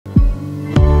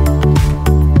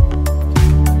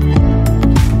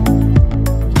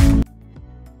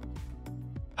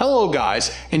Hello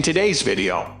guys, in today's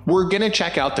video, we're gonna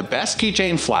check out the best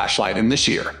keychain flashlight in this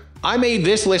year. I made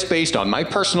this list based on my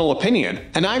personal opinion,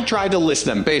 and I've tried to list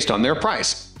them based on their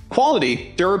price,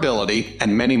 quality, durability,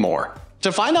 and many more.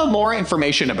 To find out more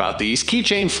information about these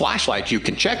keychain flashlights, you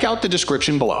can check out the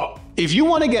description below. If you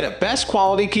want to get a best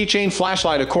quality keychain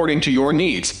flashlight according to your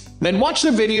needs, then watch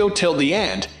the video till the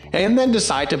end, and then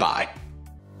decide to buy.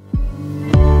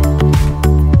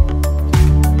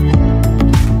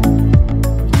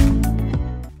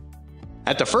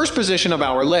 At the first position of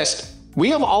our list, we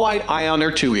have All-Light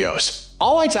Ioner 2 EOS.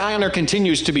 All-Light's Ioner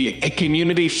continues to be a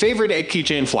community favorite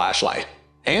keychain flashlight,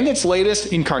 and its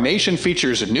latest incarnation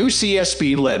features a new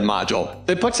CSP LED module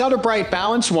that puts out a bright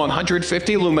balanced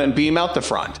 150 lumen beam out the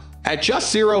front. At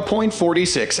just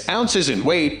 0.46 ounces in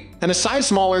weight and a size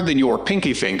smaller than your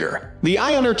pinky finger, the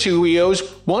Ioner 2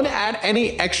 EOS won't add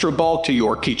any extra bulk to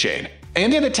your keychain,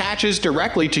 and it attaches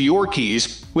directly to your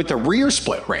keys with the rear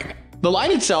split ring. The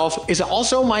light itself is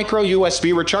also micro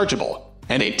USB rechargeable,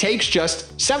 and it takes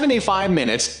just 75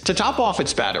 minutes to top off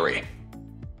its battery.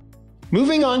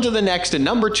 Moving on to the next at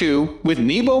number 2 with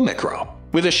Nebo Micro.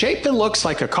 With a shape that looks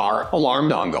like a car alarm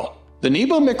dongle, the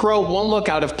Nebo Micro won't look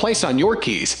out of place on your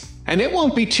keys, and it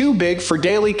won't be too big for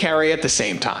daily carry at the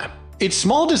same time. Its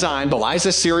small design belies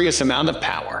a serious amount of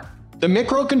power. The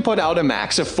Micro can put out a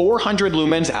max of 400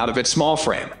 lumens out of its small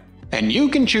frame, and you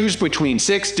can choose between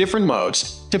 6 different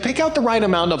modes to pick out the right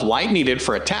amount of light needed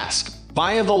for a task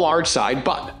via the large side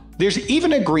button. There's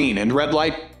even a green and red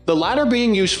light, the latter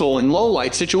being useful in low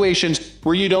light situations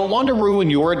where you don't want to ruin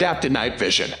your adapted night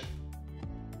vision.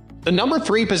 The number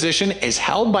 3 position is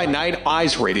held by Night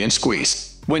Eye's Radiant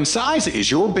Squeeze. When size is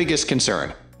your biggest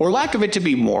concern, or lack of it to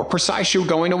be more precise, you're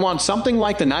going to want something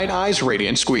like the Night Eye's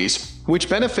Radiant Squeeze, which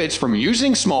benefits from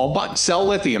using small button cell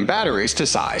lithium batteries to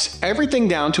size everything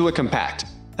down to a compact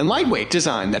and lightweight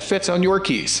design that fits on your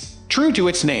keys. True to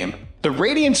its name, the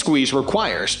Radiant Squeeze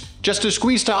requires just a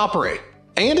squeeze to operate,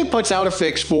 and it puts out a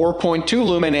fixed 4.2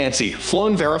 lumen ANSI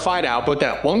flown verified output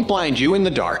that won't blind you in the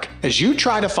dark as you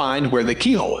try to find where the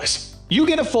keyhole is. You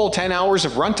get a full 10 hours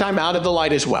of runtime out of the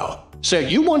light as well, so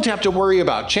you won't have to worry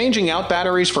about changing out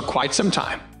batteries for quite some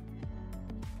time.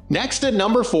 Next at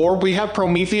number 4 we have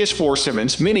Prometheus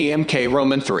 47's Mini MK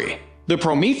Roman 3. The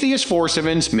Prometheus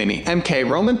 47's Mini MK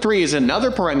Roman 3 is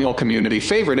another perennial community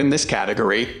favorite in this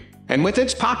category, and with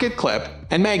its pocket clip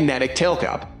and magnetic tail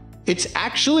cup, it's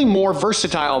actually more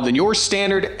versatile than your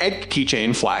standard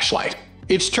keychain flashlight.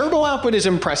 Its turbo output is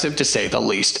impressive to say the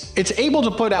least. It's able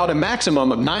to put out a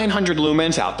maximum of 900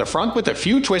 lumens out the front with a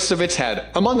few twists of its head,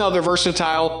 among other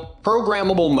versatile,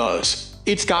 programmable modes.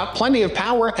 It's got plenty of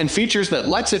power and features that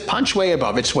lets it punch way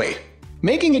above its weight,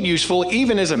 making it useful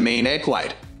even as a main egg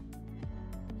light.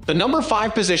 The number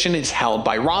 5 position is held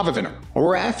by Ravivan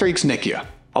or Athrix Nikia.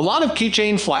 A lot of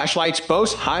keychain flashlights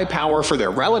boast high power for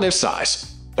their relative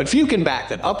size, but few can back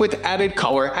that up with added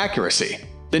color accuracy.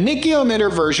 The Nikia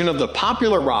emitter version of the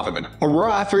popular Ravivan or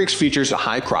Athrix features a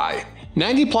high cry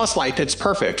 90+ light that's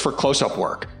perfect for close-up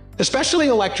work, especially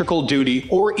electrical duty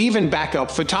or even backup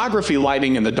photography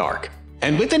lighting in the dark.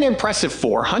 And with an impressive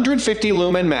 450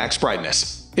 lumen max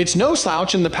brightness, it's no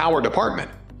slouch in the power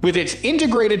department. With its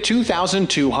integrated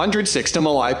 2260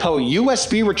 mAh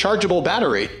USB rechargeable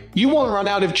battery, you won't run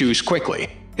out of juice quickly,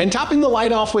 and topping the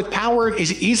light off with power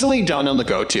is easily done on the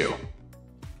go too.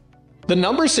 The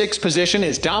number 6 position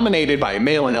is dominated by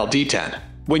Malin LD10.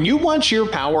 When you want sheer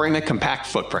power in a compact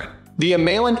footprint, the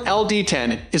Malin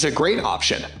LD10 is a great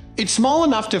option. It's small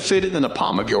enough to fit in the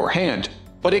palm of your hand,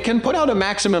 but it can put out a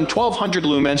maximum 1200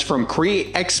 lumens from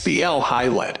Cree XPL High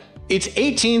LED. Its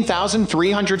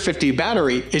 18350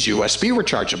 battery is USB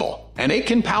rechargeable, and it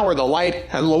can power the light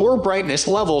at lower brightness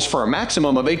levels for a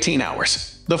maximum of 18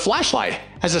 hours. The flashlight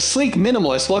has a sleek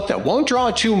minimalist look that won't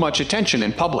draw too much attention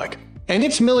in public, and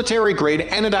its military-grade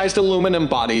anodized aluminum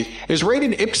body is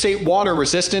rated IPS8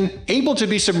 water-resistant, able to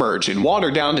be submerged in water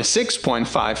down to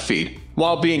 6.5 feet,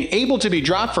 while being able to be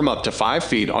dropped from up to 5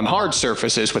 feet on hard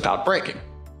surfaces without breaking.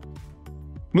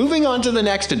 Moving on to the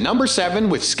next at number 7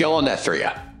 with Skill and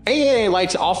Ethria. AAA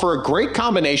lights offer a great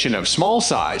combination of small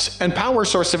size and power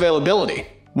source availability.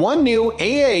 One new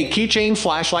AAA keychain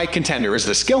flashlight contender is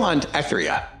the Skill Hunt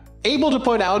Ethria, able to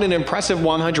put out an impressive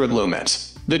 100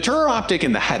 lumens. The Tur optic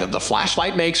in the head of the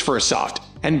flashlight makes for a soft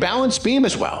and balanced beam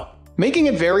as well, making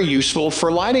it very useful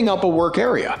for lighting up a work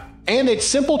area. And its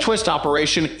simple twist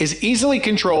operation is easily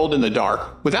controlled in the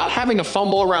dark without having to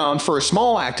fumble around for a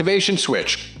small activation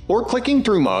switch or clicking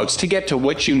through modes to get to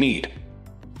what you need.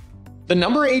 The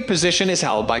number 8 position is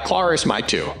held by Claris My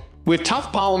 2. With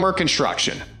tough polymer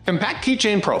construction, compact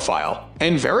keychain profile,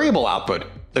 and variable output,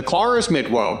 the Claris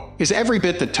Midwo is every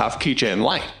bit the tough keychain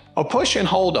light. A push and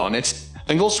hold on its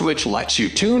single switch lets you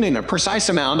tune in a precise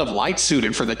amount of light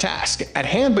suited for the task at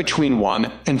hand between 1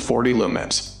 and 40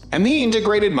 lumens. And the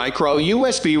integrated micro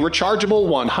USB rechargeable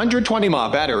 120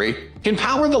 mAh battery can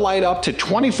power the light up to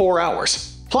 24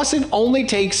 hours. Plus, it only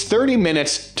takes 30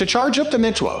 minutes to charge up the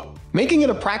Mitwo, making it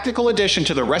a practical addition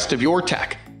to the rest of your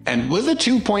tech. And with a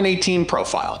 2.18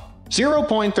 profile,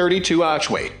 0.32 ounce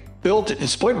weight, built-in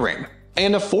split ring,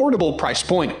 and affordable price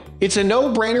point, it's a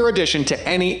no-brainer addition to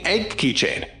any egg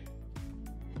keychain.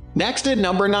 Next at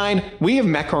number 9, we have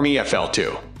Macrame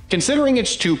FL2. Considering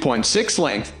its 2.6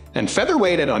 length and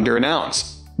featherweight at under an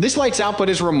ounce, this light's output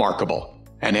is remarkable,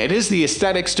 and it is the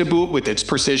aesthetics to boot with its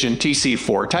precision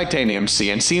TC4 titanium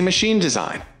CNC machine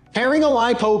design. Pairing a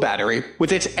LiPo battery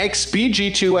with its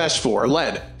XBG2S4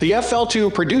 LED, the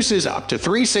FL2 produces up to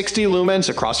 360 lumens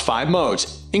across 5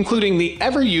 modes, including the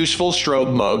ever-useful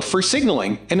strobe mode for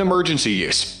signaling and emergency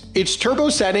use. Its turbo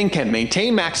setting can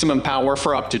maintain maximum power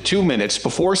for up to 2 minutes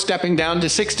before stepping down to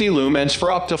 60 lumens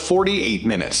for up to 48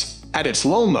 minutes. At its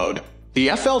low mode, the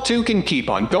FL2 can keep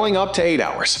on going up to 8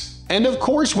 hours. And of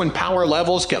course, when power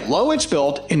levels get low, its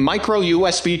built-in micro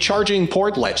USB charging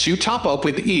port lets you top up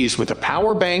with ease with a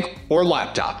power bank or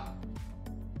laptop.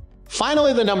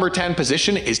 Finally, the number 10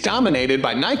 position is dominated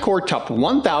by Nitecore Top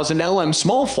 1000LM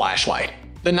Small Flashlight.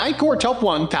 The Nitecore Top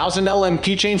 1000LM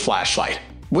Keychain Flashlight,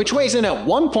 which weighs in at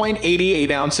 1.88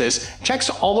 ounces, checks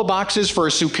all the boxes for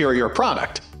a superior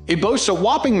product. It boasts a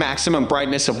whopping maximum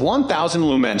brightness of 1000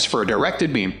 lumens for a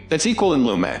directed beam that's equal in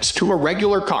lumens to a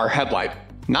regular car headlight,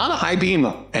 not a high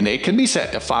beam, and it can be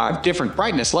set to 5 different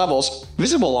brightness levels,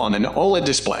 visible on an OLED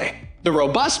display. The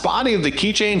robust body of the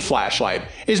Keychain Flashlight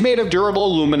is made of durable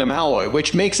aluminum alloy,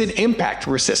 which makes it impact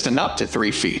resistant up to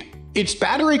 3 feet. Its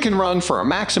battery can run for a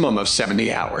maximum of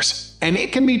 70 hours, and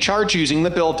it can be charged using the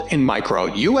built-in micro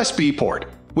USB port,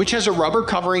 which has a rubber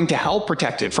covering to help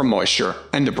protect it from moisture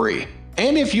and debris.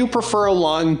 And if you prefer a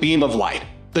long beam of light,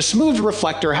 the smooth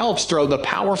reflector helps throw the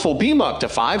powerful beam up to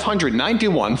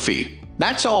 591 feet.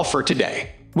 That's all for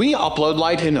today. We upload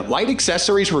light and light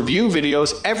accessories review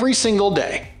videos every single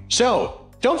day. So,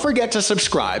 don't forget to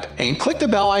subscribe and click the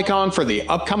bell icon for the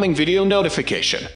upcoming video notification.